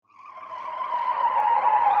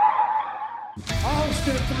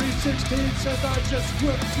Austin 316 says I just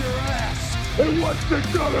whipped your ass. And what's it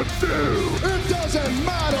gonna do? It doesn't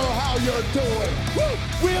matter how you're doing. Woo!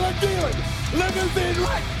 Wheeling, dealing, limousine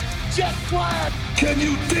right, jet flag. Can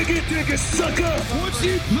you dig it, sucker? Would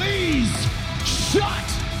you please shut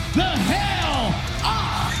the hell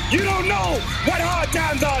up? You don't know what hard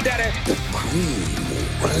times are, Daddy. The cream will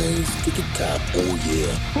rise to the top, oh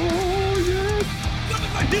yeah. Oh, yeah. Look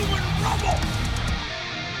at the human rumble.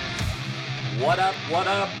 What up, what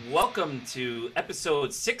up? Welcome to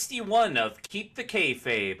episode 61 of Keep the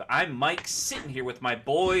Kayfabe. I'm Mike, sitting here with my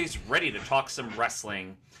boys, ready to talk some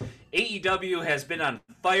wrestling. AEW has been on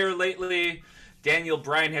fire lately. Daniel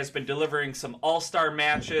Bryan has been delivering some all-star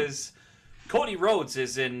matches. Cody Rhodes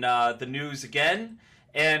is in the news again.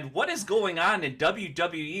 And what is going on in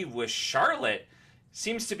WWE with Charlotte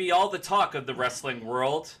seems to be all the talk of the wrestling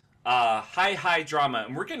world. High drama,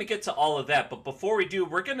 and we're going to get to all of that. But before we do,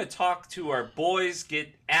 we're going to talk to our boys,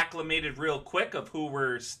 get acclimated real quick of who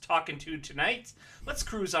we're talking to tonight. Let's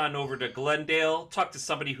cruise on over to Glendale, talk to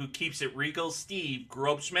somebody who keeps it regal, Steve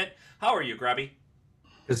Grobschmidt. How are you, Grubby?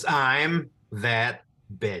 Because I'm that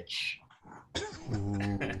bitch.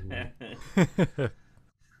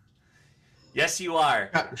 Yes, you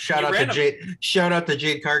are. Shout out to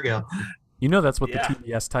Jade Cargill. You know that's what the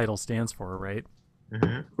TBS title stands for, right?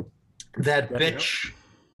 Mm-hmm. That bitch.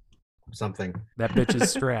 Something. That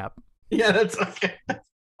bitch's strap. Yeah, that's okay.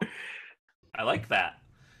 I like that.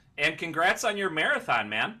 And congrats on your marathon,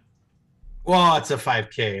 man. Well, it's a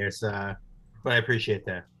 5K. But I appreciate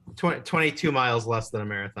that. 22 miles less than a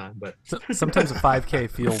marathon, but sometimes a 5K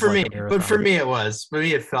feels for like me. a marathon. But for me, it was. For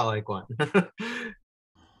me, it felt like one.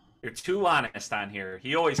 You're too honest on here.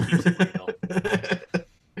 He always keeps it real.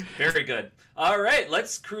 Very good. All right,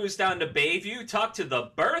 let's cruise down to Bayview, talk to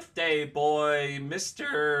the birthday boy,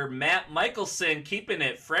 Mr. Matt Michelson, keeping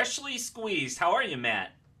it freshly squeezed. How are you,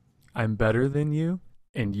 Matt? I'm better than you,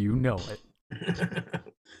 and you know it.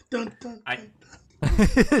 Dun, dun, dun.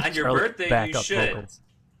 On your birthday, you should. Vocals.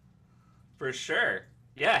 For sure.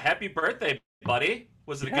 Yeah, happy birthday, buddy.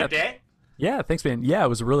 Was it a good day? Yeah, thanks, man. Yeah, it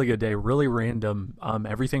was a really good day. Really random.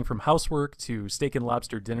 Everything from housework to steak and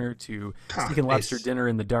lobster dinner to steak and lobster dinner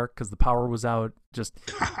in the dark because the power was out. Just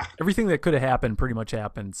everything that could have happened pretty much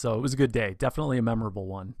happened. So it was a good day. Definitely a memorable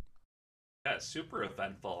one. Yeah, super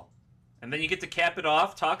eventful. And then you get to cap it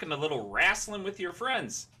off talking a little wrestling with your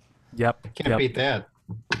friends. Yep. Can't beat that.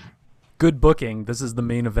 Good booking. This is the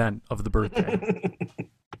main event of the birthday.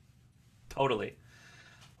 Totally.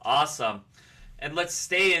 Awesome. And let's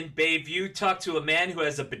stay in Bayview, talk to a man who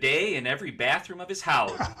has a bidet in every bathroom of his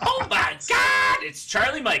house. Oh my God! It's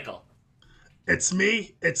Charlie Michael. It's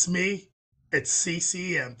me. It's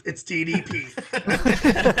CCM. It's DDP.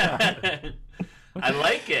 I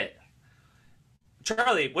like it.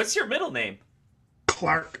 Charlie, what's your middle name?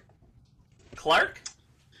 Clark. Clark?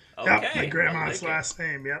 Okay. Yep, my grandma's last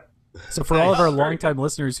name, yep. So for all of our longtime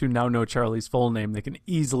listeners who now know Charlie's full name, they can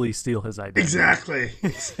easily steal his identity. Exactly.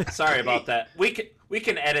 Sorry about that. We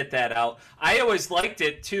can edit that out. I always liked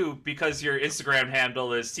it too because your Instagram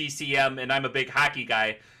handle is CCM, and I'm a big hockey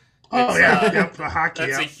guy. Oh yep, the hockey.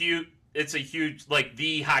 It's a huge like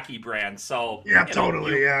the hockey brand. So yeah,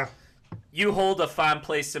 totally, yeah. You hold a fond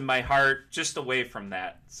place in my heart, just away from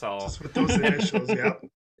that. So just with those initials, yep.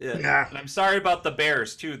 Yeah. And I'm sorry about the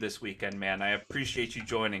Bears, too, this weekend, man. I appreciate you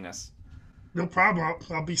joining us. No problem.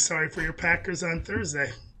 I'll be sorry for your Packers on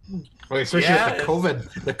Thursday. Well, especially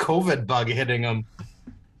with the COVID bug hitting them.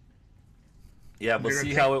 Yeah, we'll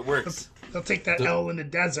see how it works. They'll take that L in the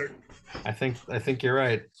desert. I think you're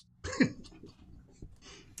right.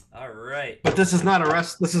 All right. But this is not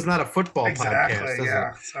a football podcast.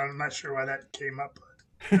 Yeah. So I'm not sure why that came up.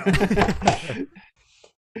 But,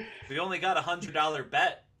 no. We only got $100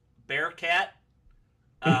 bet. Bearcat.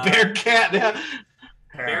 Bearcat, yeah.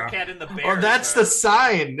 Bearcat in the Bears. Oh, that's the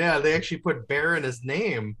sign. Yeah, they actually put Bear in his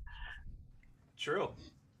name. True.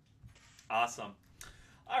 Awesome.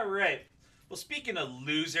 All right. Well, speaking of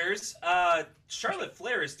losers, Charlotte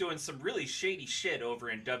Flair is doing some really shady shit over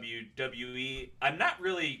in WWE. I'm not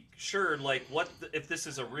really sure, like, if this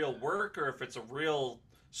is a real work or if it's a real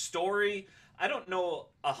story. I don't know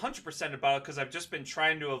 100% about it because I've just been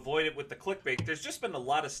trying to avoid it with the clickbait. There's just been a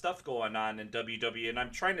lot of stuff going on in WWE, and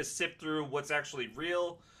I'm trying to sift through what's actually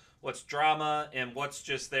real, what's drama, and what's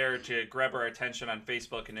just there to grab our attention on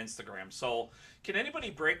Facebook and Instagram. So can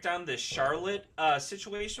anybody break down this Charlotte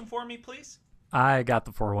situation for me, please? I got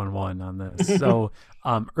the 411 on this. So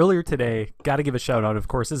earlier today, got to give a shout out, of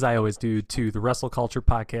course, as I always do, to the Wrestle Culture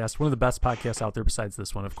podcast, one of the best podcasts out there besides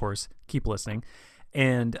this one, of course. Keep listening.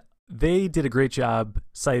 And they did a great job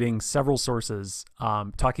citing several sources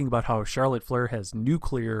talking about how Charlotte Flair has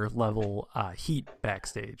nuclear level heat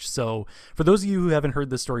backstage. So for those of you who haven't heard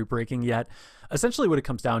this story breaking yet, essentially what it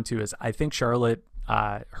comes down to is I think Charlotte,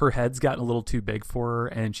 her head's gotten a little too big for her,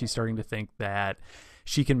 and she's starting to think that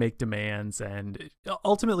she can make demands, and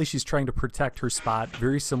ultimately she's trying to protect her spot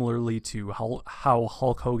very similarly to how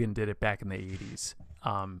Hulk Hogan did it back in the 80s.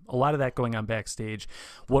 A lot of that going on backstage.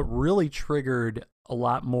 What really triggered a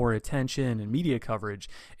lot more attention and media coverage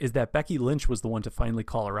is that Becky Lynch was the one to finally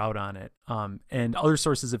call her out on it. And other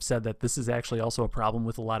sources have said that this is actually also a problem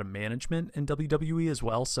with a lot of management in WWE as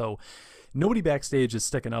well. So nobody backstage is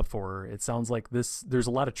sticking up for her. It sounds like there's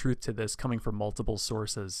a lot of truth to this coming from multiple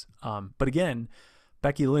sources. But again,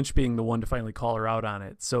 Becky Lynch being the one to finally call her out on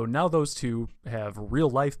it. So now those two have real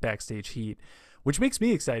life backstage heat, which makes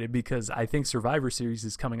me excited because I think Survivor Series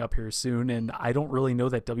is coming up here soon, and I don't really know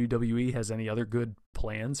that WWE has any other good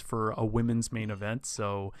plans for a women's main event,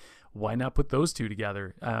 so why not put those two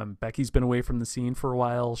together? Becky's been away from the scene for a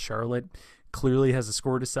while. Charlotte clearly has a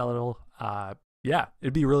score to settle. Yeah,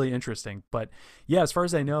 it'd be really interesting. But yeah, as far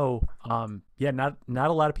as I know, not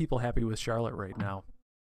a lot of people happy with Charlotte right now.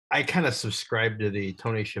 I kind of subscribe to the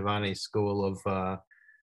Tony Schiavone school of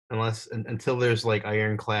until there's like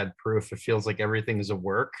ironclad proof, it feels like everything is a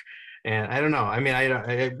work. And I don't know. I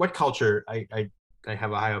mean, what culture I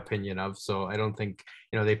have a high opinion of, so I don't think,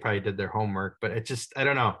 they probably did their homework, but it just, I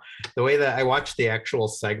don't know. The way that I watched the actual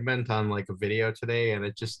segment on like a video today, and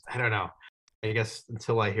it just, I don't know. I guess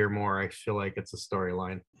until I hear more, I feel like it's a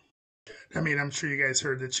storyline. I mean, I'm sure you guys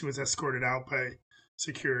heard that she was escorted out by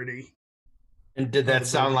security. And did that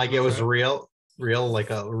sound like it was real, like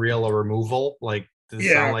a removal? Like, did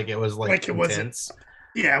it sound like it was like it intense?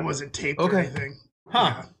 It wasn't taped or anything.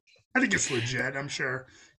 Huh. Yeah. I think it's legit, I'm sure.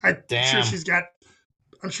 I'm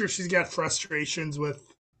sure she's got frustrations with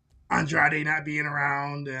Andrade not being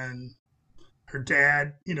around and her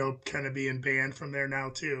dad, kind of being banned from there now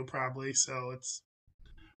too, probably. So it's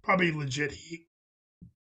probably legit heat.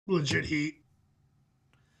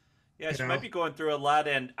 Yeah, she might be going through a lot,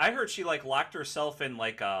 and I heard she locked herself in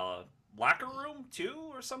like a locker room too,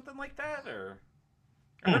 or something like that, or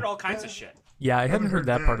I heard all kinds of shit. Yeah, I haven't heard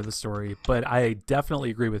that part of the story, but I definitely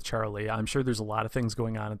agree with Charlie. I'm sure there's a lot of things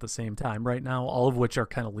going on at the same time right now, all of which are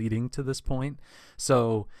kind of leading to this point.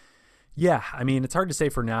 So yeah, I mean, it's hard to say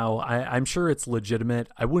for now. I'm sure it's legitimate.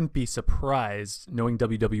 I wouldn't be surprised, knowing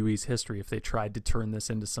WWE's history, if they tried to turn this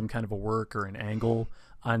into some kind of a work or an angle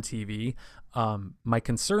on TV. My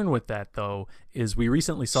concern with that, though, is we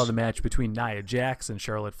recently saw the match between Nia Jax and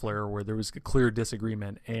Charlotte Flair where there was a clear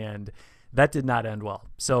disagreement, and that did not end well.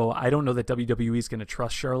 So I don't know that WWE is going to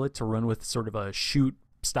trust Charlotte to run with sort of a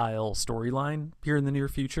shoot-style storyline here in the near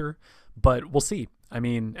future, but we'll see. I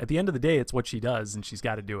mean, at the end of the day, it's what she does, and she's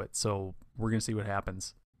got to do it. So we're going to see what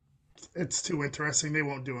happens. It's too interesting. They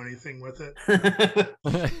won't do anything with it.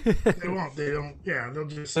 They won't. They don't. Yeah, they'll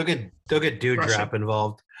just. They'll get Doudrop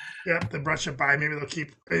involved. Yep, they brush it by. Maybe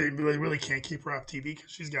they really can't keep her off TV because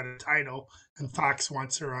she's got a title, and Fox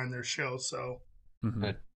wants her on their show. So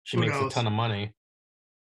she makes a ton of money.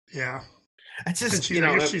 Yeah, it's just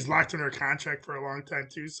she's locked in her contract for a long time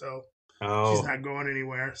too. So she's not going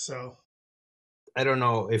anywhere. So. I don't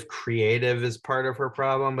know if creative is part of her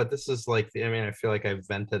problem, but this is I feel like I've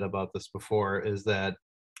vented about this before, is that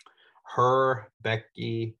her,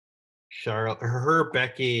 Becky,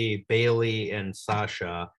 Bailey, and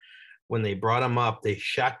Sasha, when they brought them up, they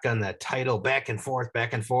shotgun that title back and forth,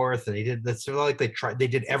 and they did that's like they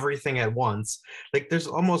did everything at once. Like there's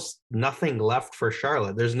almost nothing left for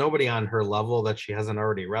Charlotte. There's nobody on her level that she hasn't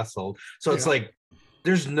already wrestled. So it's like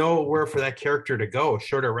there's nowhere for that character to go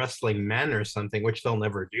short of wrestling men or something, which they'll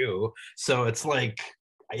never do. So it's like,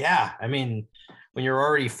 yeah, I mean, when you're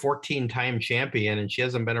already 14-time champion and she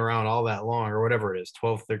hasn't been around all that long or whatever it is,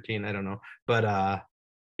 12, 13, I don't know. But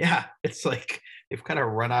yeah, it's like they've kind of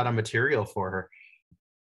run out of material for her.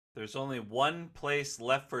 There's only one place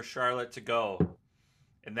left for Charlotte to go,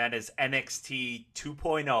 and that is NXT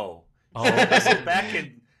 2.0. Oh, back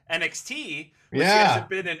in NXT, which hasn't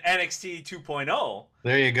been in NXT 2.0.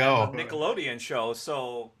 There you go. Nickelodeon show,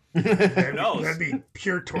 so who knows? That'd be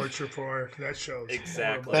pure torture for her. That show.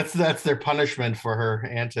 Exactly. That's their punishment for her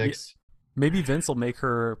antics. Maybe Vince will make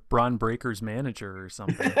her Braun Breaker's manager or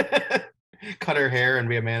something. Cut her hair and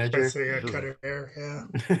be a manager. Cut her hair,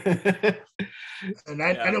 yeah. And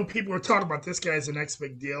I know people were talking about this guy as the next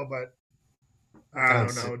big deal, but I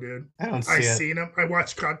don't know, dude. I seen him. I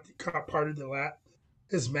watched caught part of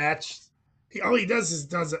his match. All he does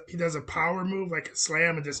is he does a power move like a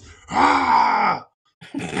slam and just I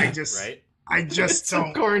just it's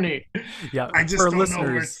don't. So corny. Yeah, I just for don't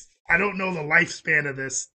listeners, I don't know the lifespan of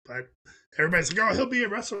this, but everybody's like, oh, he'll be a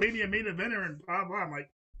WrestleMania main eventer and blah blah. I'm like,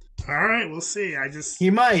 all right, we'll see. He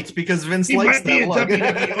might, because Vince he likes might be that a look.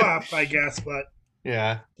 WWF, I guess, but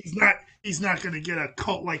yeah, he's not going to get a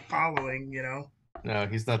cult like following, you know. No,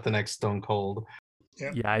 he's not the next Stone Cold.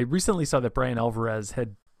 Yeah, I recently saw that Brian Alvarez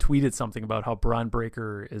had tweeted something about how Braun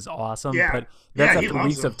Breaker is awesome, but that's after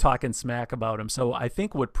weeks of talking smack about him. So I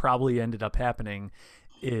think what probably ended up happening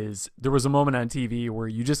is there was a moment on TV where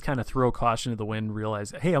you just kind of throw caution to the wind,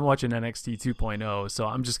 realize, hey, I'm watching NXT 2.0, so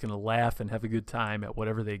I'm just going to laugh and have a good time at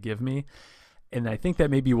whatever they give me. And I think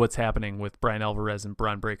that may be what's happening with Brian Alvarez and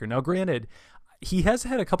Braun Breaker. Now, granted, he has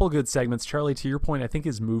had a couple good segments. Charlie, to your point, I think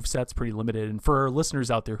his moveset's pretty limited. And for our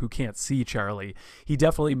listeners out there who can't see Charlie, he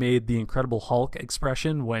definitely made the Incredible Hulk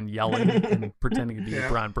expression when yelling and pretending to be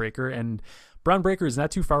Braun Breaker. And Braun Breaker is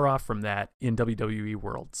not too far off from that in WWE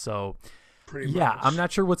world. So, I'm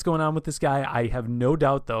not sure what's going on with this guy. I have no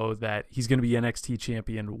doubt, though, that he's going to be NXT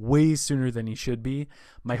champion way sooner than he should be.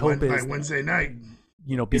 My hope is by Wednesday night.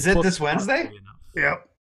 You know, is it this Wednesday? Yep.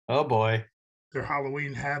 Oh boy. Their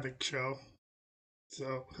Halloween Havoc show.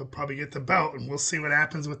 So he'll probably get the belt, and we'll see what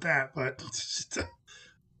happens with that. But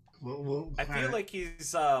I feel like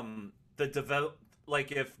he's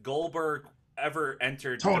like if Goldberg ever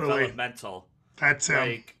entered developmental, that's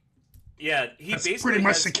like that's basically pretty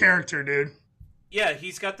much the character, dude. Yeah,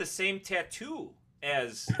 he's got the same tattoo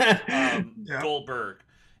as Goldberg,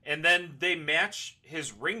 and then they match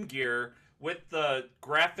his ring gear with the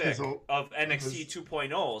graphic of NXT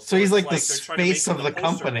 2.0. So he's like the face of the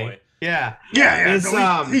company. Boy. Yeah.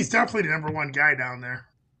 He's definitely the number one guy down there.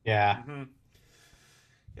 Yeah. Mm-hmm.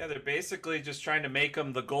 Yeah, they're basically just trying to make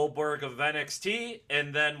him the Goldberg of NXT,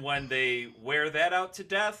 and then when they wear that out to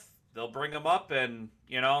death, they'll bring him up and,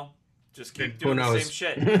 just keep doing the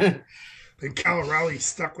same shit. And Kyle O'Reilly's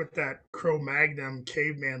stuck with that Cro-Magnon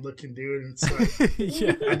caveman looking dude, and it's like,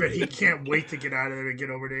 I bet he can't wait to get out of there and get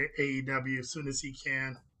over to AEW as soon as he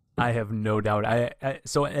can. I have no doubt.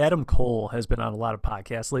 So Adam Cole has been on a lot of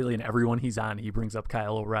podcasts lately, and everyone he's on, he brings up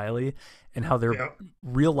Kyle O'Reilly and how they're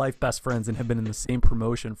real life best friends and have been in the same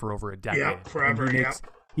promotion for over a decade. Yeah, forever.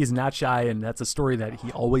 He's not shy, and that's a story that he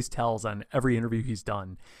always tells on every interview he's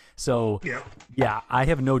done. So, I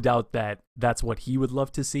have no doubt that that's what he would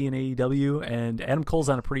love to see in AEW. And Adam Cole's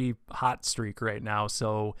on a pretty hot streak right now.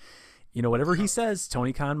 So, whatever he says,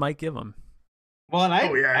 Tony Khan might give him. Well, and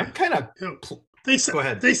I'm kind of... Go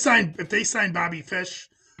ahead. If they sign Bobby Fish,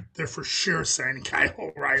 they're for sure signing Kyle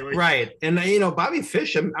O'Reilly. Right. And, Bobby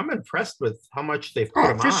Fish, I'm impressed with how much they've put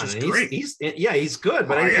him Fish on. Is great. He's good,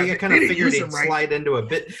 but I kind of figured he'd slide into a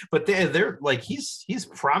bit. But they're like, he's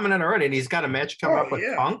prominent already, and he's got a match coming up with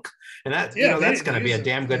Punk. And that, that's going to be a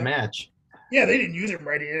damn good match. Yeah, they didn't use him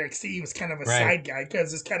right at NXT. He was kind of a side guy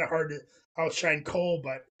because it's kind of hard to outshine Cole,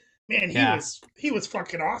 but man, he was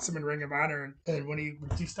fucking awesome in Ring of Honor, and when he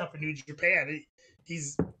would do stuff in New Japan, he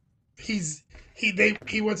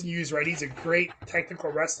wasn't used right. He's a great technical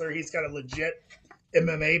wrestler. He's got a legit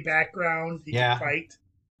MMA background. He can fight.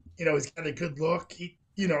 He's got a good look. He,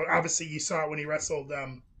 obviously you saw it when he wrestled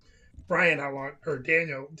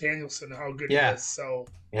Danielson, how good he is. So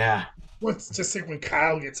just think when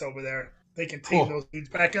Kyle gets over there, they can take those dudes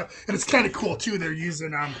back up, and it's kind of cool too. They're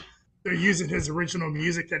using his original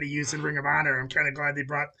music that he used in Ring of Honor. I'm kind of glad they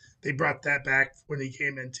brought that back when he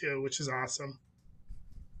came in too, which is awesome.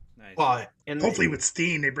 Nice. Well, and hopefully with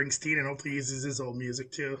Steen, they bring Steen and hopefully he uses his old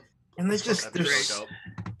music too. And there's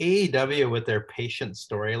AEW with their patient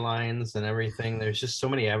storylines and everything. There's just so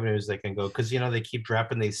many avenues they can go because they keep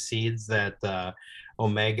dropping these seeds that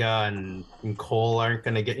Omega and Cole aren't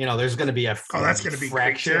going to get. There's going to be that's going to be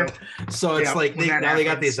fracture. So it's like they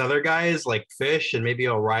got these other guys like Fish and maybe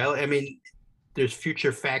O'Reilly. I mean, there's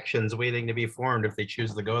future factions waiting to be formed if they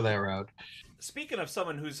choose to go that route. Speaking of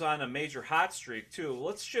someone who's on a major hot streak, too,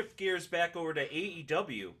 let's shift gears back over to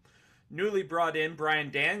AEW. Newly brought in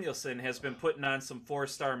Bryan Danielson has been putting on some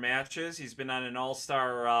 4-star matches. He's been on an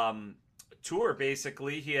all-star tour,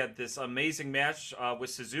 basically. He had this amazing match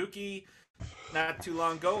with Suzuki not too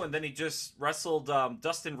long ago, and then he just wrestled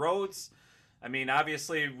Dustin Rhodes. I mean,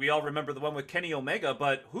 obviously, we all remember the one with Kenny Omega,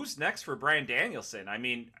 but who's next for Bryan Danielson? I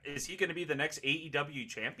mean, is he going to be the next AEW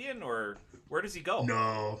champion, or where does he go?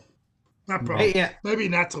 No. Not probably. Maybe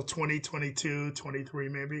not till 2022, 23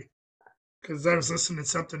 maybe. Because I was listening to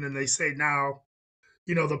something and they say now,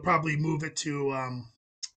 they'll probably move it to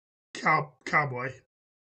Cowboy.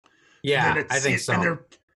 Yeah, I think so. And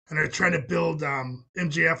they're trying to build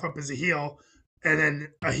MJF up as a heel, and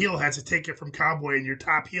then a heel has to take it from Cowboy, and your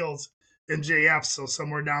top heel's MJF. So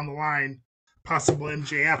somewhere down the line, possible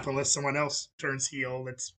MJF, unless someone else turns heel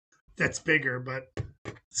that's bigger. But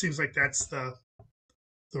seems like that's the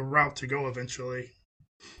route to go eventually.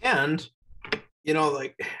 And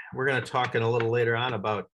like we're gonna talk in a little later on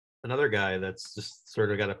about another guy that's just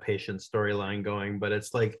sort of got a patient storyline going, but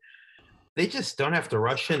it's like they just don't have to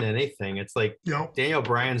rush in anything. It's like Daniel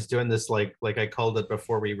Bryan's doing this like I called it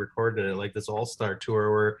before we recorded it, like this all-star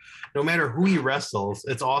tour where no matter who he wrestles,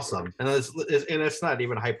 it's awesome. And it's not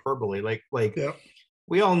even hyperbole. Like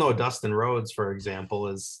we all know Dustin Rhodes, for example,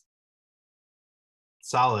 is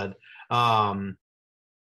solid.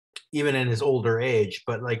 Even in his older age,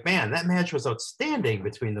 but like, man, that match was outstanding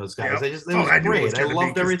between those guys. It was great. I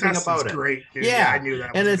loved everything about it. Great, dude. Yeah, I knew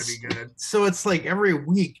that was going to be good. So it's like every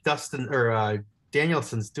week,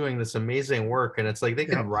 Danielson's doing this amazing work, and it's like they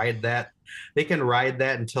can ride that. They can ride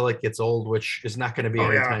that until it gets old, which is not going to be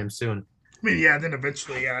anytime soon. I mean, then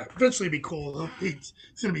eventually be cool. He's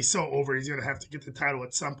going to be so over. He's going to have to get the title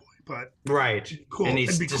at some point, but right. Cool. And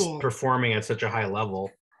he's just performing at such a high level.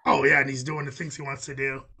 Oh yeah, and he's doing the things he wants to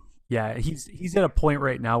do. Yeah, he's at a point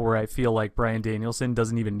right now where I feel like Bryan Danielson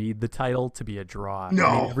doesn't even need the title to be a draw. No,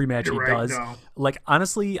 I mean, every match he does. No. Like,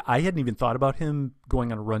 honestly, I hadn't even thought about him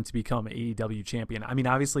going on a run to become AEW champion. I mean,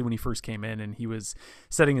 obviously, when he first came in and he was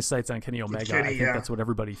setting his sights on Kenny Omega, I think that's what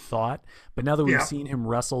everybody thought. But now that we've seen him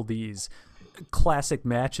wrestle these classic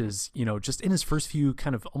matches, just in his first few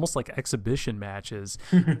kind of almost like exhibition matches,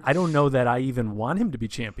 I don't know that I even want him to be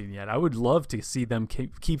champion yet. I would love to see them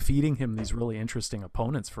keep feeding him these really interesting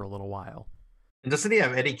opponents for a little while. And doesn't he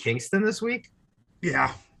have Eddie Kingston this week?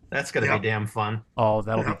 Yeah. That's going to be damn fun. Oh,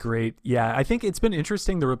 that'll be great. Yeah, I think it's been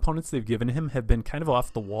interesting. The opponents they've given him have been kind of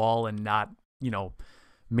off the wall and not,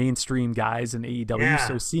 mainstream guys in AEW. Yeah.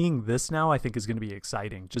 So seeing this now, I think, is going to be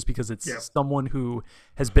exciting just because it's someone who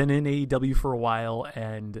has been in AEW for a while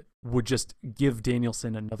and would just give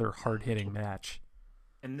Danielson another hard-hitting match.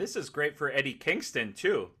 And this is great for Eddie Kingston,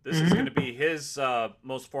 too. This is going to be his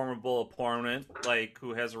most formidable opponent, like,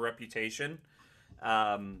 who has a reputation.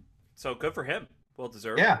 So good for him. Well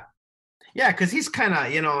deserved. Yeah. Yeah, because he's kind of,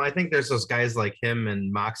 I think there's those guys like him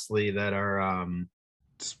and Moxley that are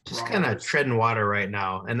just kind of treading water right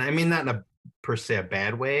now. And I mean, not in a per se a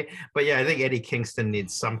bad way, but yeah, I think Eddie Kingston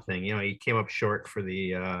needs something. He came up short for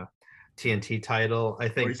the TNT title. I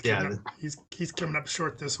think he's coming up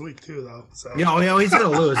short this week too, though. So he's gonna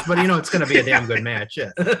lose, but it's gonna be a damn good match.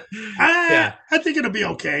 Yeah. I think it'll be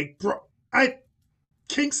okay.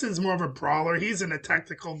 Kingston's more of a brawler. He's a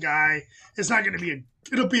tactical guy. It's not going to be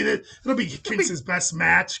it'll be Kingston's best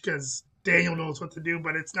match because Daniel knows what to do,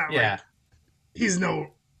 but it's not like he's no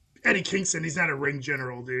Eddie Kingston. He's not a ring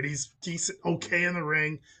general, dude. He's decent, okay in the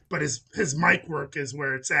ring, but his mic work is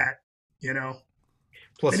where it's at,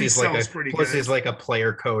 Plus, and he's like a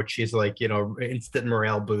player coach. He's like, instant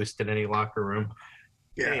morale boost in any locker room.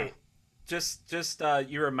 Yeah. Hey, just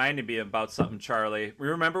you reminded me about something, Charlie. We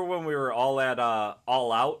remember when we were all at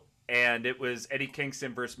All Out, and it was Eddie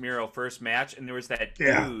Kingston versus Miro first match, and there was that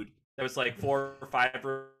dude that was like 4 or 5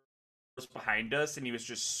 rows behind us, and he was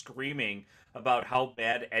just screaming about how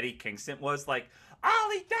bad Eddie Kingston was. Like,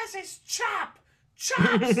 all he does is chops.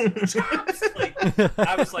 Like,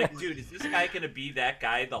 I was like, dude, is this guy gonna be that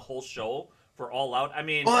guy the whole show for All Out? I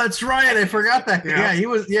mean, that's right. I forgot that. Yeah, he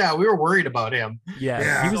was. Yeah, we were worried about him.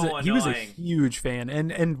 Yeah. He was a huge fan,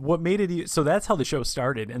 and what made it so that's how the show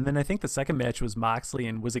started. And then I think the second match was Moxley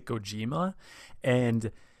and was it Kojima,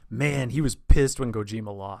 and man, he was pissed when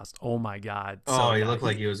Kojima lost. Oh my God. He looked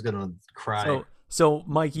like he was gonna cry. So,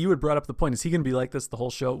 Mike, you had brought up the point. Is he going to be like this the whole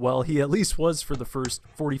show? Well, he at least was for the first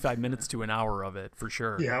 45 minutes to an hour of it, for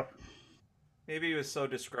sure. Yep. Maybe he was so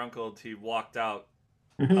disgruntled he walked out.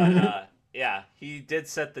 But, he did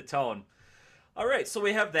set the tone. All right, so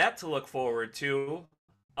we have that to look forward to.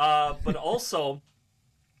 But also,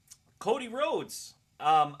 Cody Rhodes.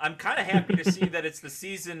 I'm kind of happy to see that it's the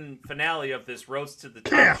season finale of this Rhodes to the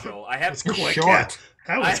Top show. I haven't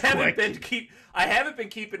been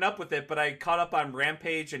keeping up with it, but I caught up on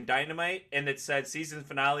Rampage and Dynamite, and it said season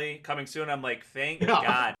finale coming soon. I'm like, thank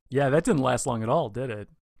God. Yeah, that didn't last long at all, did it?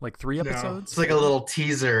 Like 3 episodes? It's like a little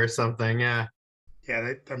teaser or something. Yeah.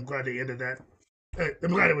 Yeah, I'm glad they ended that.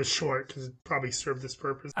 I'm glad it was short because it probably served this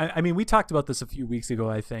purpose. I mean, we talked about this a few weeks ago,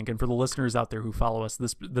 I think, and for the listeners out there who follow us,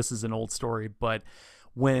 this is an old story, but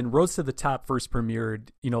when Rhodes to the Top first premiered,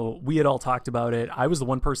 we had all talked about it. I was the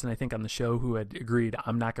one person, I think, on the show who had agreed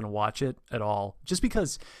I'm not going to watch it at all, just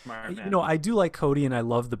because, I do like Cody and I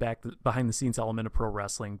love the behind-the-scenes element of pro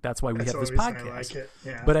wrestling. That's why we have this podcast. I like it.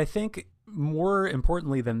 Yeah. But I think more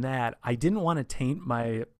importantly than that, I didn't want to taint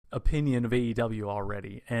my opinion of AEW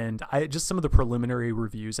already. And I just some of the preliminary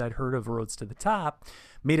reviews I'd heard of Roads to the Top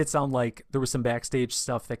made it sound like there was some backstage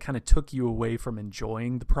stuff that kind of took you away from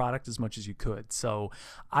enjoying the product as much as you could. So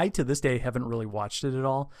I, to this day, haven't really watched it at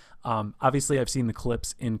all. Obviously, I've seen the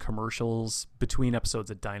clips in commercials between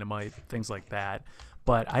episodes of Dynamite, things like that.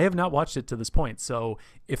 But I have not watched it to this point. So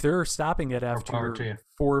if they're stopping it after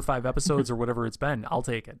 4 or 5 episodes or whatever it's been, I'll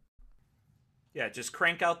take it. Yeah, just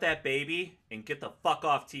crank out that baby and get the fuck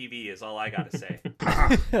off TV is all I got to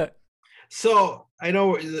say. So I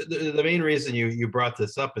know the main reason you brought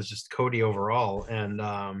this up is just Cody overall. And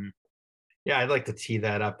yeah, I'd like to tee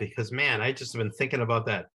that up because, man, I just have been thinking about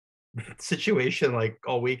that situation like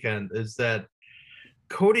all weekend. Is that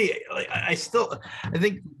Cody, like, I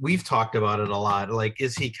think we've talked about it a lot. Like,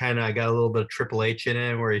 is he kind of got a little bit of Triple H in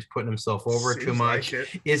him where he's putting himself over too much?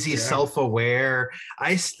 Like is he self-aware?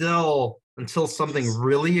 I still, until something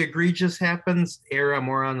really egregious happens, err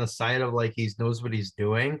more on the side of like he knows what he's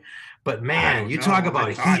doing. But man, you talk about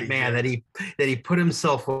heat, man, that he put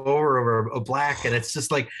himself over a Black, and it's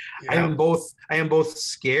just like I am both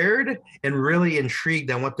scared and really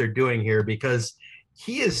intrigued on what they're doing here because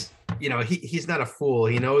he is, you know, he's not a fool.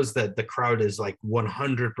 He knows that the crowd is like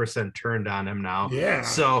 100% turned on him now. Yeah.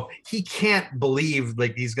 So he can't believe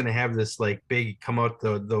like he's going to have this like big come out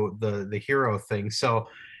the hero thing. So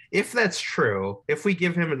if that's true, if we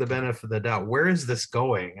give him the benefit of the doubt, where is this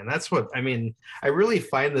going? And that's what, I mean, I really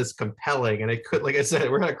find this compelling. And it could, like I said,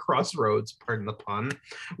 we're at a crossroads, pardon the pun,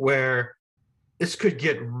 where this could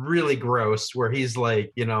get really gross where he's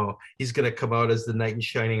like, you know, he's going to come out as the knight in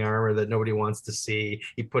shining armor that nobody wants to see.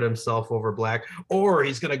 He put himself over Black, or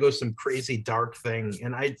he's going to go some crazy dark thing.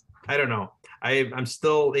 And I don't know. I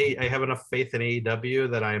have enough faith in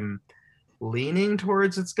AEW that I'm leaning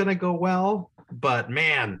towards it's going to go well. But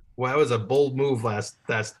man, well, that was a bold move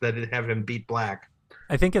that it have him beat Black.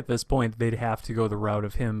 I think at this point they'd have to go the route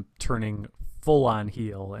of him turning full on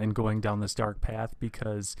heel and going down this dark path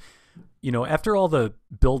because, you know, after all the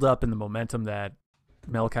build up and the momentum that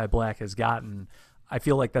Malachi Black has gotten, I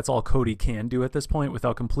feel like that's all Cody can do at this point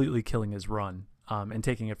without completely killing his run and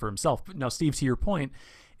taking it for himself. But now, Steve, to your point,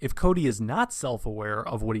 if Cody is not self-aware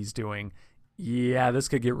of what he's doing, yeah, this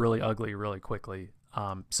could get really ugly really quickly.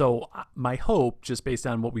 So my hope, just based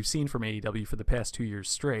on what we've seen from AEW for the past 2 years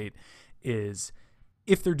straight, is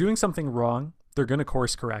if they're doing something wrong, they're going to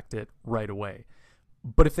course correct it right away.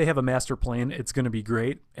 But if they have a master plan, it's going to be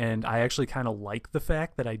great. And I actually kind of like the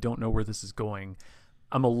fact that I don't know where this is going.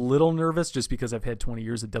 I'm a little nervous just because I've had 20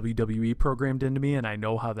 years of WWE programmed into me and I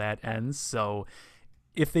know how that ends. So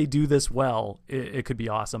if they do this well, it could be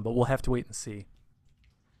awesome, but we'll have to wait and see.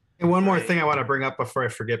 And one more thing I want to bring up before I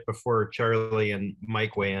forget, before Charlie and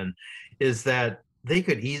Mike weigh in, is that they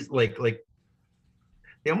could easily like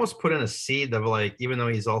they almost put in a seed of like, even though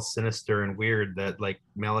he's all sinister and weird, that like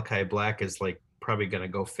Malachi Black is like probably going to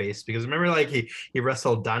go face, because remember like he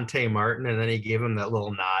wrestled Dante Martin and then he gave him that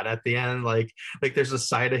little nod at the end, like there's a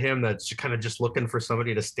side of him that's kind of just looking for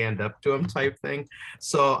somebody to stand up to him type thing.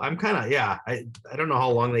 So I'm kind of, I don't know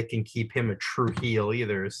how long they can keep him a true heel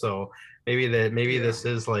either. So maybe this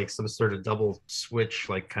is like some sort of double switch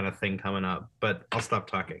like kind of thing coming up, but I'll stop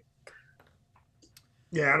talking.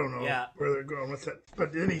 Yeah, I don't know where they're going with it,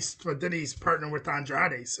 but then he's partnering with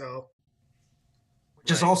Andrade, so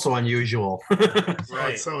which is also unusual.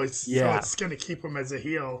 Right. So it's going to keep him as a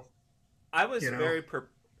heel. I was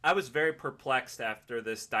very perplexed after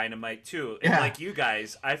this Dynamite too. And like you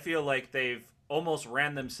guys, I feel like they've almost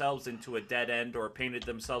ran themselves into a dead end or painted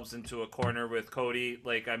themselves into a corner with Cody.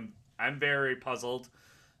 Like I'm very puzzled,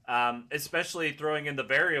 especially throwing in the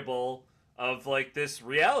variable of like this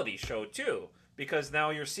reality show too, because now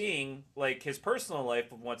you're seeing like his personal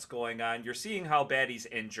life of what's going on. You're seeing how bad he's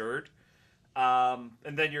injured.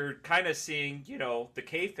 And then you're kind of seeing, you know, the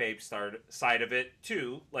kayfabe side of it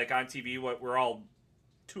too, like on TV, what we're all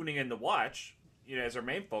tuning in to watch, you know, as our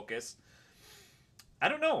main focus. I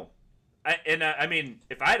don't know. I mean,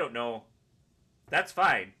 if I don't know, that's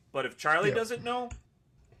fine. But if Charlie doesn't know,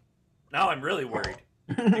 now I'm really worried.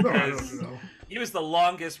 Because he was the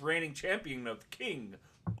longest reigning champion of King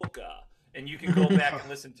Booker. And you can go back and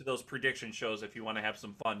listen to those prediction shows if you want to have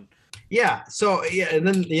some fun. Yeah. So, and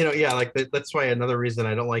then, like that's why another reason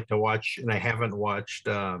I don't like to watch, and I haven't watched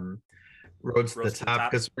Roads to the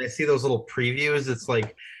Top, because when I see those little previews, it's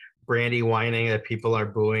like Brandy whining that people are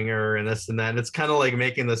booing her and this and that. And it's kind of like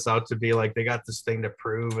making this out to be like they got this thing to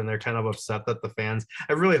prove and they're kind of upset that the fans,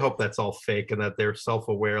 I really hope that's all fake and that they're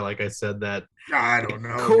self-aware. Like I said, that I don't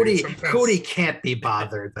know. Cody can't be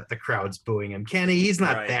bothered that the crowd's booing him, can he? He's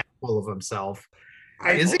not that full of himself.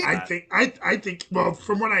 I think. Well,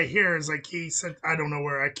 from what I hear, is like he said. I don't know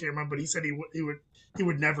where, I can't remember, but he said he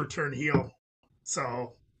would never turn heel.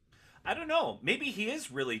 So I don't know. Maybe he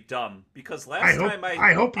is really dumb because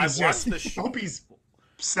I hope the he's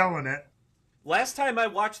selling it. Last time I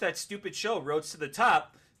watched that stupid show, Roads to the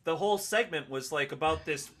Top, the whole segment was like about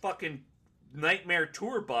this fucking nightmare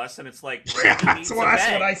tour bus, and it's like, that's what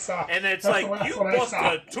I saw. And it's like, you booked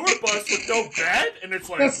a tour bus with no bed, and it's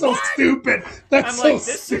like, that's so stupid. That's so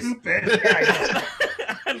stupid.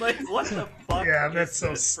 I'm like, what the fuck? Yeah, that's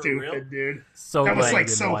so stupid, dude. So that was like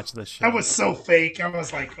watch this show. That was so fake. I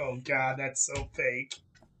was like, oh god, that's so fake.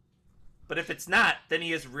 But if it's not, then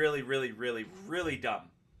he is really, really, really, really dumb.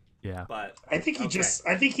 Yeah. But I think he just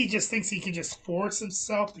thinks he can just force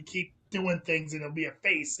himself to keep doing things and he'll be a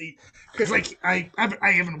face. Because like I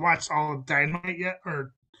haven't watched all of Dynamite yet,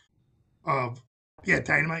 or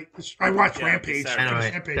Dynamite. I watched Rampage.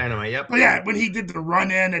 Dynamite, yep. But yeah, when he did the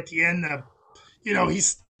run in at the end,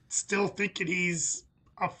 he's still thinking he's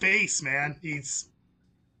a face, man.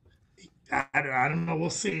 I don't know.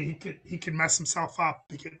 We'll see. He could mess himself up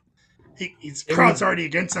because his crowd's already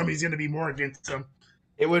against him. He's going to be more against him.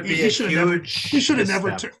 It would be He should have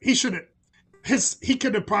never. He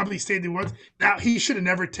could have probably stayed the ones. Now he should have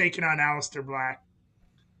never taken on Aleister Black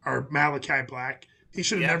or Malachi Black. He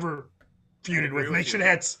should have never feuded with him.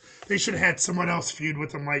 They should have had someone else feud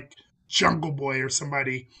with him, like Jungle Boy or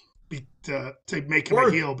somebody, to make him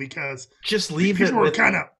a heel, because just leave people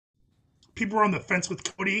were on the fence with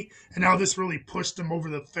Cody, and now this really pushed him over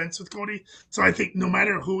the fence with Cody. So I think no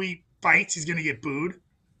matter who he fights, he's going to get booed.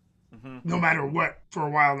 Mm-hmm. No matter what, for a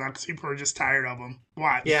while now, because people are just tired of him.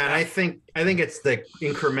 Why? Yeah, and I think it's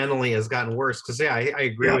incrementally has gotten worse. Because I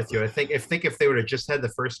agree with you. I think if they would have just had the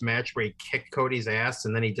first match where he kicked Cody's ass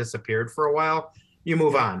and then he disappeared for a while, you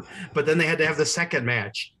move on. But then they had to have the second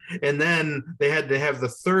match, and then they had to have the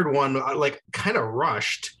third one like kind of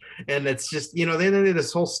rushed. And it's just, they did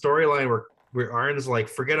this whole storyline where Arn's like,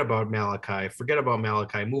 forget about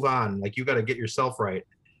Malachi, move on. Like, you got to get yourself right.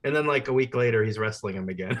 And then like a week later, he's wrestling him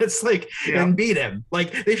again. It's like, and beat him.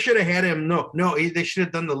 Like, they should have had him. They should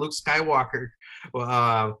have done the Luke Skywalker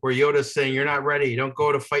where Yoda's saying, you're not ready. Don't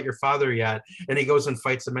go to fight your father yet. And he goes and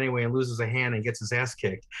fights him anyway and loses a hand and gets his ass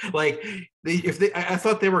kicked. Like, I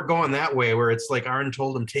thought they were going that way, where it's like Arn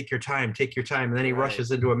told him, take your time. And then he rushes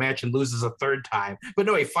into a match and loses a third time. But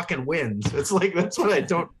no, he fucking wins. It's like, that's what I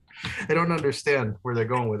don't understand where they're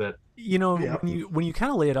going with it. When you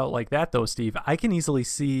kind of lay it out like that, though, Steve, I can easily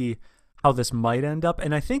see how this might end up.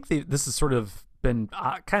 And I think this has sort of been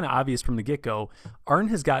kind of obvious from the get-go. Arn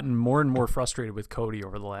has gotten more and more frustrated with Cody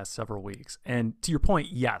over the last several weeks. And to your point,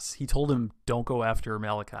 yes, he told him don't go after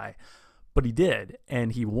Malachi, but he did,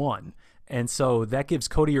 and he won. And so that gives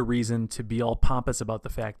Cody a reason to be all pompous about the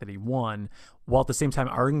fact that he won, while at the same time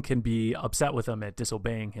Arn can be upset with him at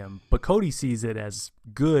disobeying him. But Cody sees it as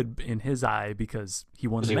good in his eye because he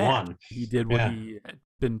won the match. He did what he had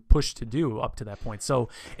been pushed to do up to that point. So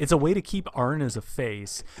it's a way to keep Arn as a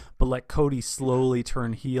face, but let Cody slowly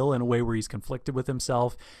turn heel in a way where he's conflicted with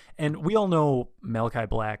himself. And we all know Malachi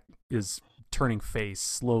Black is turning face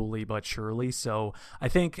slowly but surely. So I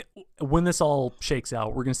think when this all shakes out,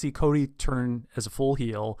 we're going to see Cody turn as a full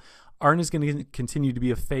heel. Arn is going to continue to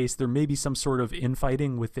be a face. There may be some sort of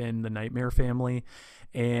infighting within the Nightmare family,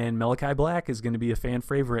 and Malachi Black is going to be a fan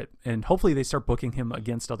favorite, and hopefully they start booking him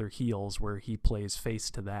against other heels where he plays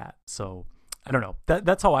face to that. So I don't know.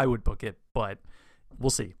 That's how I would book it, but we'll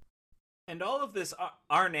see. And all of this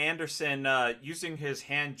Arn Anderson using his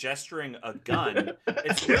hand gesturing a gun,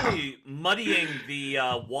 it's really muddying the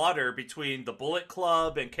water between the Bullet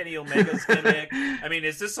Club and Kenny Omega's gimmick. I mean,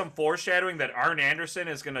 is this some foreshadowing that Arn Anderson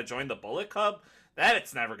is going to join the Bullet Club? That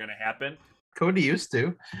it's never going to happen. Cody used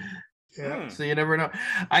to. Yeah. So you never know.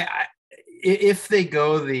 If they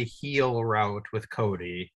go the heel route with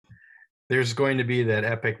Cody, there's going to be that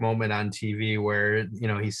epic moment on TV where,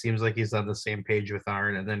 he seems like he's on the same page with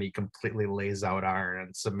Arn, and then he completely lays out Arn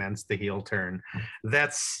and cements the heel turn.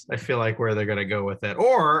 That's, I feel like, where they're going to go with it.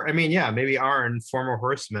 Or, maybe Arn, former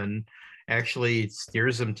Horseman, actually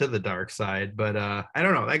steers him to the dark side. But I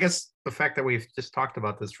don't know. I guess the fact that we've just talked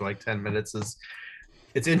about this for like 10 minutes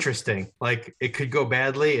it's interesting. Like, it could go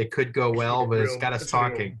badly, it could go well, but it's got us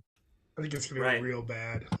talking. I think it's going to go real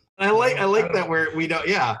bad. I like that where we don't.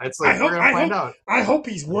 Yeah, it's like we're gonna find out. I hope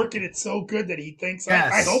he's working it so good that he thinks.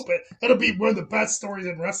 Yes. I hope it'll be one of the best stories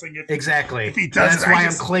in wrestling. If he does, that's why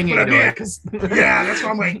I'm clinging to it. Yeah, that's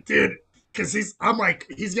why I'm like, dude, because he's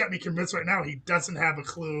got me convinced right now. He doesn't have a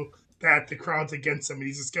clue that the crowd's against him, and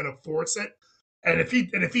he's just gonna force it. And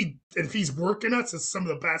if he's working us, it's some of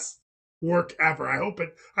the best work ever.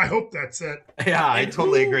 I hope that's it. Yeah, I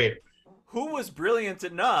totally agree. Who was brilliant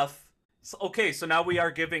enough? Okay, so now we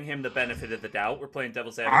are giving him the benefit of the doubt. We're playing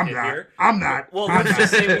devil's advocate here. I'm not. Well, let's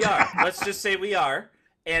just say we are. Let's just say we are.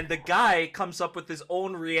 And the guy comes up with his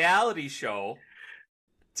own reality show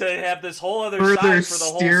to have this whole other side for the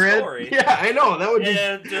whole story. Yeah, I know. That would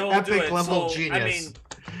be epic level genius. I mean,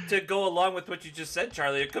 to go along with what you just said,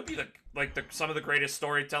 Charlie, it could be some of the greatest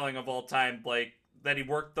storytelling of all time, like that he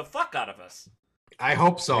worked the fuck out of us. I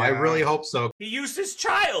hope so. Yeah. I really hope so. He used his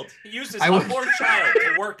child. He used his unborn child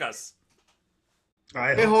to work us.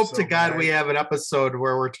 I hope to God we have an episode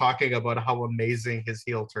where we're talking about how amazing his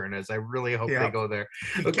heel turn is. I really hope they go there.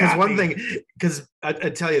 Because I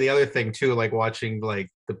tell you the other thing too, like watching like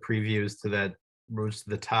the previews to that Roots to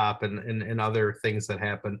the Top and other things that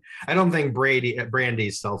happen. I don't think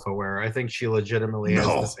Brandy's self-aware. I think she legitimately has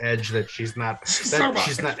this edge that she's not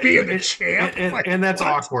being the champ. And that's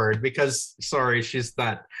awkward because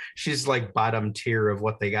she's like bottom tier of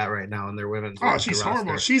what they got right now in their women's. Oh, she's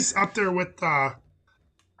horrible. She's up there with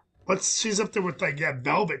she's up there with like that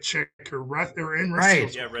Velvet chick or in wrestling.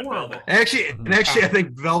 Right. Yeah, Red Velvet. Actually, I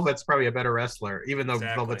think Velvet's probably a better wrestler, even though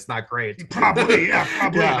Velvet's not great. Probably.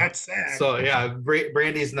 That's sad. So yeah,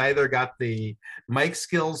 Brandy's neither got the mic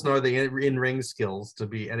skills nor the in-ring skills to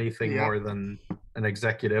be anything more than an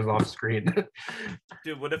executive off screen.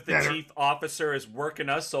 Dude, what if the chief officer is working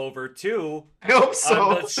us over too? I hope so.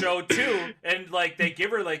 On the show too, and like they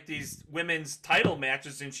give her like these women's title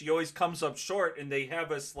matches, and she always comes up short, and they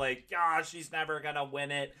have us like, she's never gonna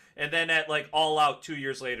win it, and then at like All Out 2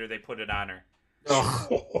 years later, they put it on her.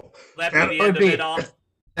 Oh, that'd be the end of it all.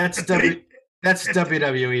 That's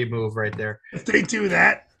WWE move right there. If they do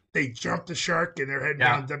that, they jump the shark and they're heading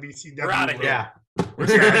down WCW. We're out of here. Yeah, we're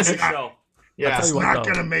starting the show. Yeah, it's not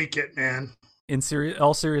going to make it, man. In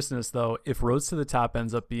all seriousness, though, if Roads to the Top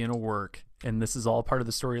ends up being a work, and this is all part of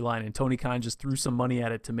the storyline, and Tony Khan just threw some money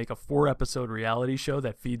at it to make a 4-episode reality show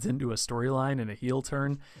that feeds into a storyline and a heel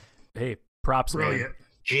turn, hey, props, brilliant. Man.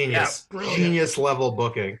 Genius. Yeah, genius level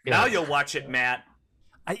booking. Yeah. Now you'll watch it, Matt.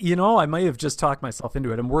 I might have just talked myself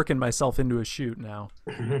into it. I'm working myself into a shoot now.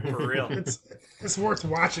 For real. It's worth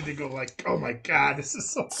watching to go like, oh my God, this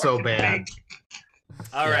is so bad.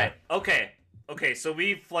 All right. Okay, so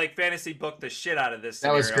we've like fantasy booked the shit out of this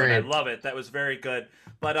scenario. That was great. And I love it. That was very good.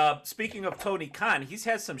 But speaking of Tony Khan, he's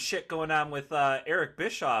had some shit going on with Eric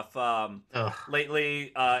Bischoff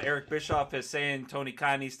lately. Eric Bischoff is saying Tony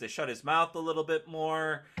Khan needs to shut his mouth a little bit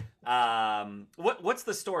more. What's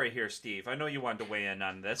the story here, Steve? I know you wanted to weigh in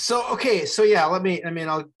on this. I'll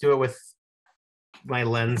do it with my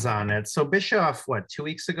lens on it. So Bischoff, 2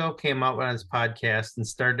 weeks ago, came out on his podcast and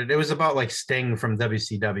started. It was about like Sting from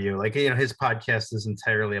WCW. Like, his podcast is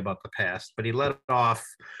entirely about the past, but he let off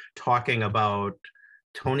talking about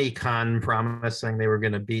Tony Khan promising they were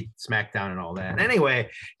going to beat SmackDown and all that. Anyway,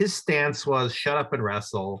 his stance was shut up and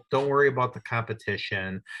wrestle. Don't worry about the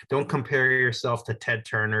competition. Don't compare yourself to Ted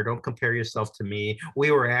Turner. Don't compare yourself to me.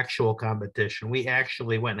 We were actual competition. We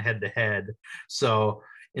actually went head to head. So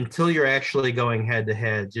until you're actually going head to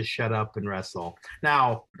head, just shut up and wrestle.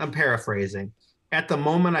 Now, I'm paraphrasing. At the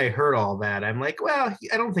moment I heard all that, I'm like, well,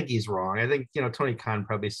 I don't think he's wrong. I think, Tony Khan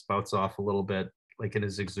probably spouts off a little bit, like in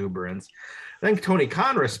his exuberance. I think Tony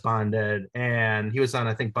Khan responded, and he was on,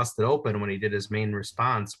 I think, Busted Open when he did his main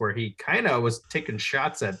response, where he kind of was taking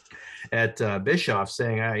shots at Bischoff,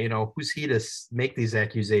 saying, who's he to make these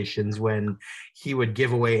accusations when he would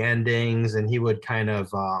give away endings and he would kind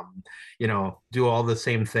of, do all the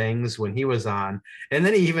same things when he was on. And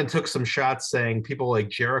then he even took some shots saying people like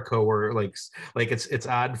Jericho were like it's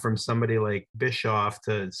odd from somebody like Bischoff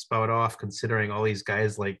to spout off, considering all these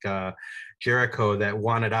guys like Jericho that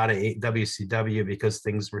wanted out of WCW because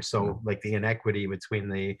things were so like the inequity between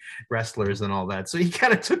the wrestlers and all that. So he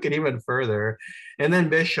kind of took it even further. And then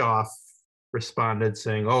Bischoff responded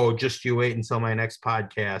saying, "Oh, just you wait until my next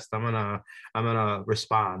podcast. I'm gonna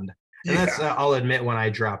respond." And that's, I'll admit, when I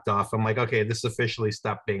dropped off, I'm like, okay, this officially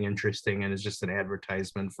stopped being interesting and is just an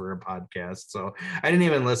advertisement for a podcast. So I didn't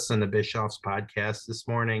even listen to Bischoff's podcast this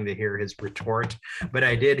morning to hear his retort, but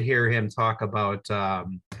I did hear him talk about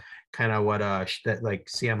kind of what that like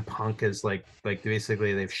CM Punk is like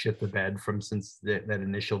basically they've shit the bed from since that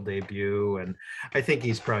initial debut, and I think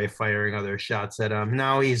he's probably firing other shots at him.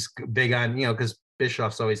 Now he's big on, because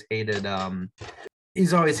Bischoff's always hated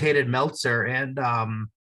Meltzer, and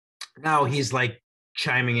now he's like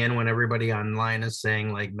chiming in when everybody online is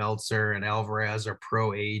saying like Meltzer and Alvarez are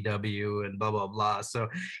pro AEW and blah blah blah. So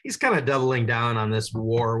he's kind of doubling down on this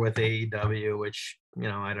war with AEW, which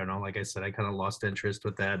I don't know. Like I said, I kind of lost interest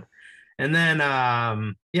with that. And then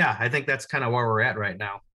I think that's kind of where we're at right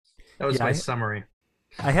now. That was my summary.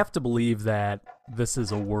 I have to believe that this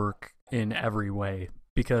is a work in every way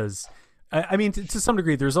because, I mean, to some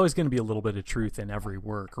degree, there's always going to be a little bit of truth in every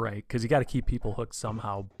work, right? Because you got to keep people hooked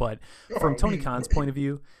somehow. But from Tony Khan's point of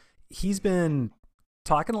view, he's been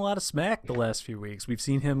talking a lot of smack the last few weeks. We've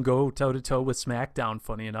seen him go toe-to-toe with SmackDown,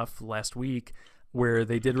 funny enough, last week, where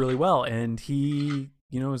they did really well. And he,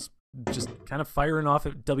 is just kind of firing off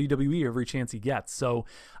at WWE every chance he gets. So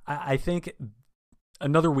I think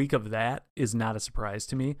another week of that is not a surprise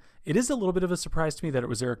to me. It is a little bit of a surprise to me that it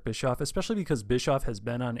was Eric Bischoff, especially because Bischoff has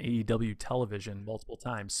been on AEW television multiple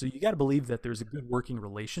times. So you got to believe that there's a good working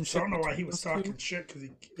relationship. I don't know why he was talking shit because he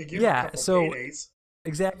gave him a couple paydays.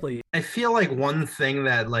 Exactly. I feel like one thing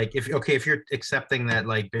that, like, if you're accepting that,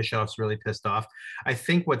 like, Bischoff's really pissed off, I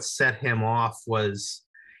think what set him off was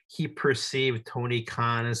he perceived Tony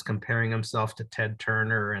Khan as comparing himself to Ted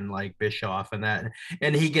Turner and like Bischoff and that,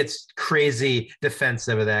 and he gets crazy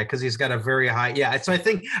defensive of that because he's got a very high. Yeah, so I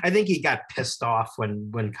think he got pissed off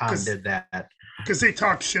when Khan did that because they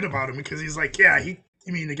talked shit about him because he's like, yeah,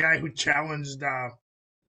 the guy who challenged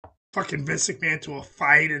fucking Vince McMahon to a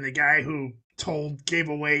fight and the guy who gave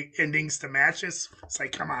away endings to matches. It's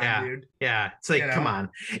like, come on, dude. Yeah. It's like, come on.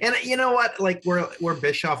 And you know what? Like where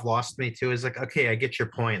Bischoff lost me too is like, okay, I get your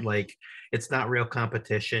point. Like, it's not real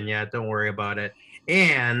competition yet. Don't worry about it.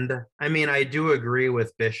 And I mean, I do agree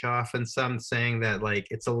with Bischoff and some saying that like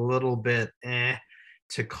it's a little bit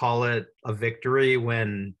to call it a victory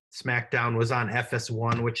when SmackDown was on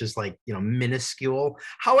FS1, which is like, minuscule.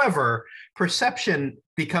 However, perception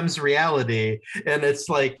becomes reality. And it's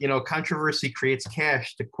like, controversy creates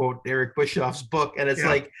cash, to quote Eric Bischoff's book. And it's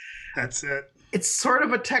like, that's it. It's sort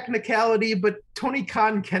of a technicality, but Tony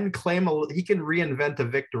Khan can claim he can reinvent a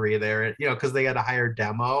victory there, because they got a higher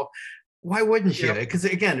demo. Why wouldn't you? Because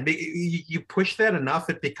again, you push that enough,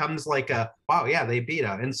 it becomes like wow, yeah, they beat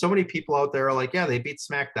her. And so many people out there are like, yeah, they beat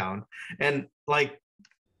SmackDown. And like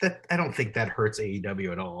that, I don't think that hurts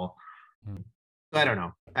AEW at all. I don't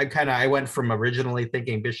know. I went from originally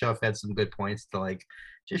thinking Bischoff had some good points to like,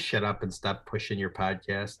 just shut up and stop pushing your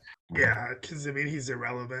podcast. Yeah, because he's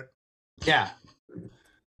irrelevant. Yeah.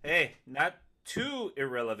 Hey, not too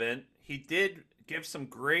irrelevant. He did give some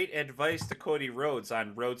great advice to Cody Rhodes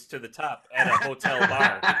on Roads to the Top at a hotel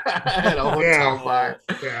bar. At a hotel bar.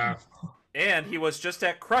 Yeah. And he was just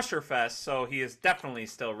at Crusher Fest, so he is definitely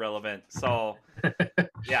still relevant. So,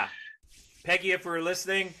 yeah. Peggy, if we're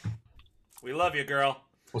listening, we love you, girl.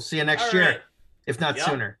 We'll see you next year, if not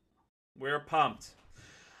sooner. We're pumped.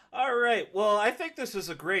 All right. Well, I think this is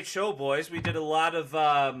a great show, boys. We did a lot of,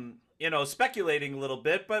 speculating a little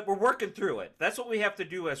bit, but we're working through it. That's what we have to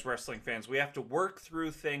do as wrestling fans. We have to work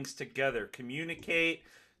through things together, communicate,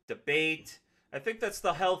 debate. I think that's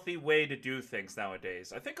the healthy way to do things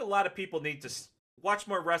nowadays. I think a lot of people need to watch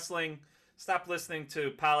more wrestling, stop listening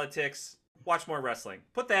to politics, watch more wrestling.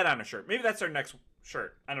 Put that on a shirt. Maybe that's our next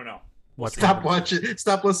shirt. I don't know.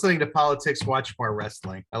 Stop listening to politics, watch more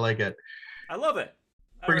wrestling. I like it. I love it.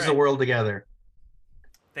 Brings the world together.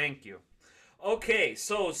 Thank you. Okay,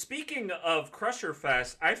 so speaking of Crusher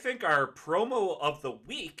Fest, I think our promo of the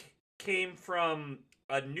week came from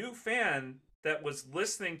a new fan that was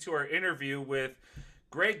listening to our interview with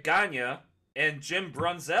Greg Gagne and Jim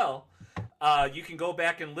Brunzell. You can go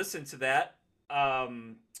back and listen to that. I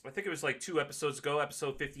think it was like 2 episodes ago,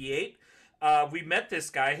 episode 58. We met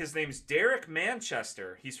this guy. His name's Derek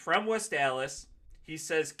Manchester. He's from West Dallas. He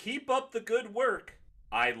says, "Keep up the good work.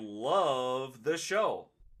 I love the show."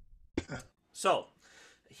 So,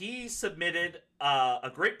 he submitted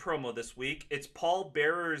a great promo this week. It's Paul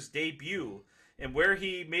Bearer's debut. And where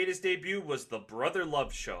he made his debut was the Brother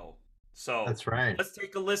Love show. So, that's right. Let's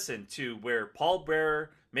take a listen to where Paul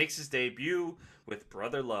Bearer makes his debut with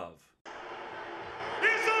Brother Love.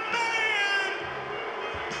 Is a man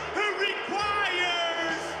who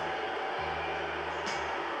requires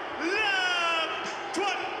love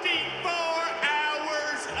 24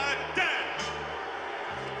 hours a day.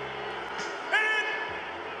 And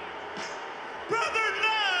Brother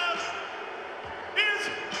Love is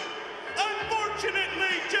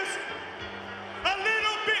unfortunately just a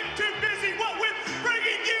little bit too busy with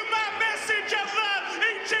bringing you my message of love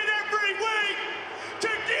each and every week to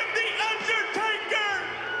give the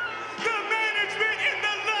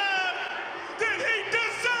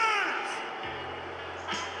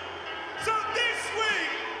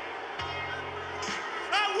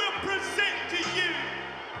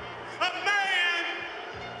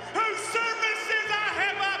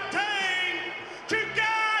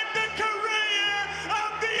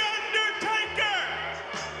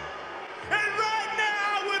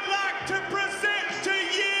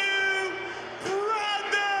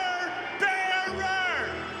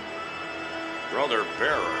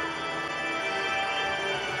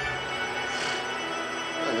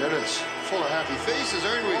minutes. Full of happy faces,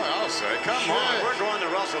 aren't we? Well, I'll say. Come on, we're going to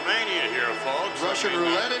WrestleMania here, folks. Russian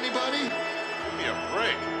roulette, anybody? Give me a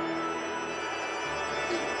break.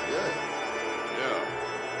 Yeah. Yeah.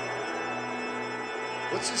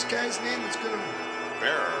 What's this guy's name that's gonna...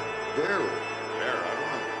 Bearer. Bearer. Bearer, I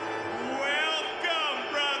don't know. Welcome,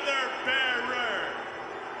 Brother Bearer.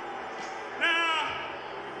 Now,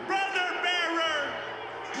 Brother Bearer,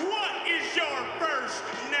 what is your first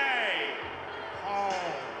name?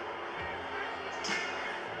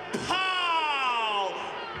 Paul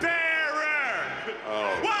Bearer.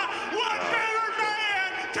 Oh. What better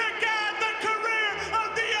man to guide the career of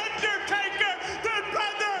The Undertaker than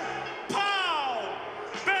Brother Paul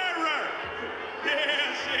Bearer?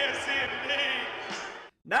 Yes, indeed.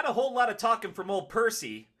 Not a whole lot of talking from old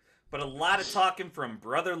Percy, but a lot of talking from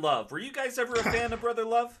Brother Love. Were you guys ever a fan of Brother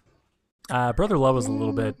Love? Brother Love was a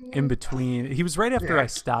little bit in between. He was right after I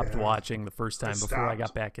stopped watching the first time before I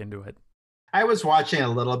got back into it. I was watching a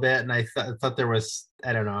little bit, and I thought there was,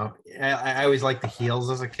 I don't know. I always liked the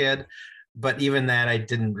heels as a kid, but even that, I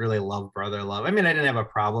didn't really love Brother Love. I mean, I didn't have a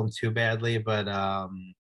problem too badly, but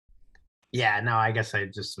yeah, no, I guess I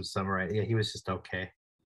just was summarizing. Yeah, he was just okay.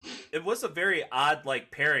 It was a very odd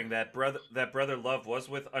pairing that Brother Love was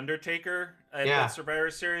with Undertaker at that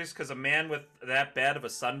Survivor Series, because a man with that bad of a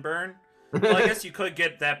sunburn. Well, I guess you could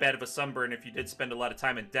get that bad of a sunburn if you did spend a lot of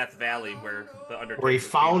time in Death Valley, where the Undertaker. Where he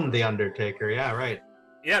found the Undertaker. Yeah, right.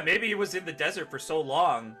 Yeah, maybe he was in the desert for so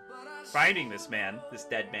long, finding this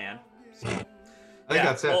dead man. So, I think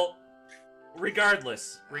that's it. Well,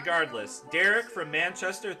 regardless, Derek from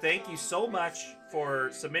Manchester, thank you so much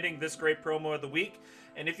for submitting this great promo of the week.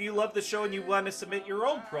 And if you love the show and you want to submit your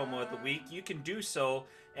own promo of the week, you can do so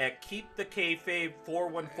at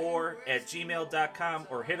keepthekayfabe414@gmail.com,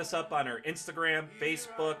 or hit us up on our Instagram,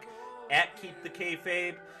 Facebook, at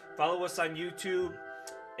keepthekayfabe. Follow us on YouTube.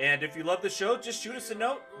 And if you love the show, just shoot us a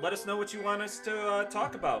note. Let us know what you want us to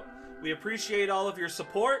talk about. We appreciate all of your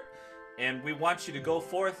support, and we want you to go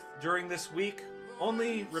forth during this week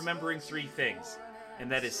only remembering 3 things. And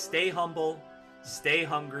that is stay humble, stay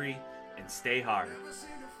hungry, and stay hard.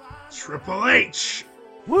 Triple H.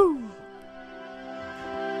 Woo!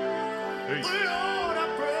 Lord, I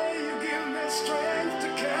pray you give me strength to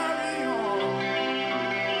carry on,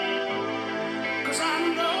 'cause I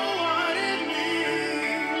know what it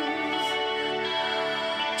means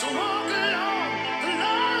to walk along the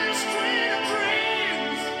lonely street of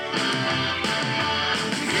dreams.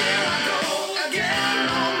 Here I go again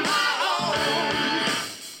on my own,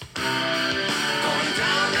 going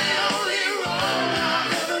down the only road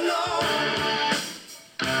I've ever known.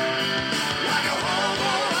 Like a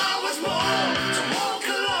hobo, I was born to walk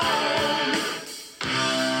alone.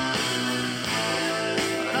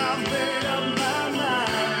 But I've made up my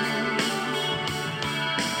mind.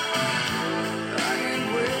 I ain't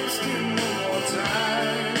wasting no more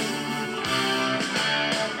time.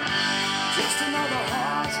 Just another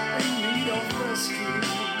heart in need of rescue,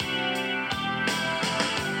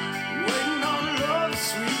 waiting on love's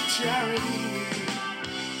sweet charity.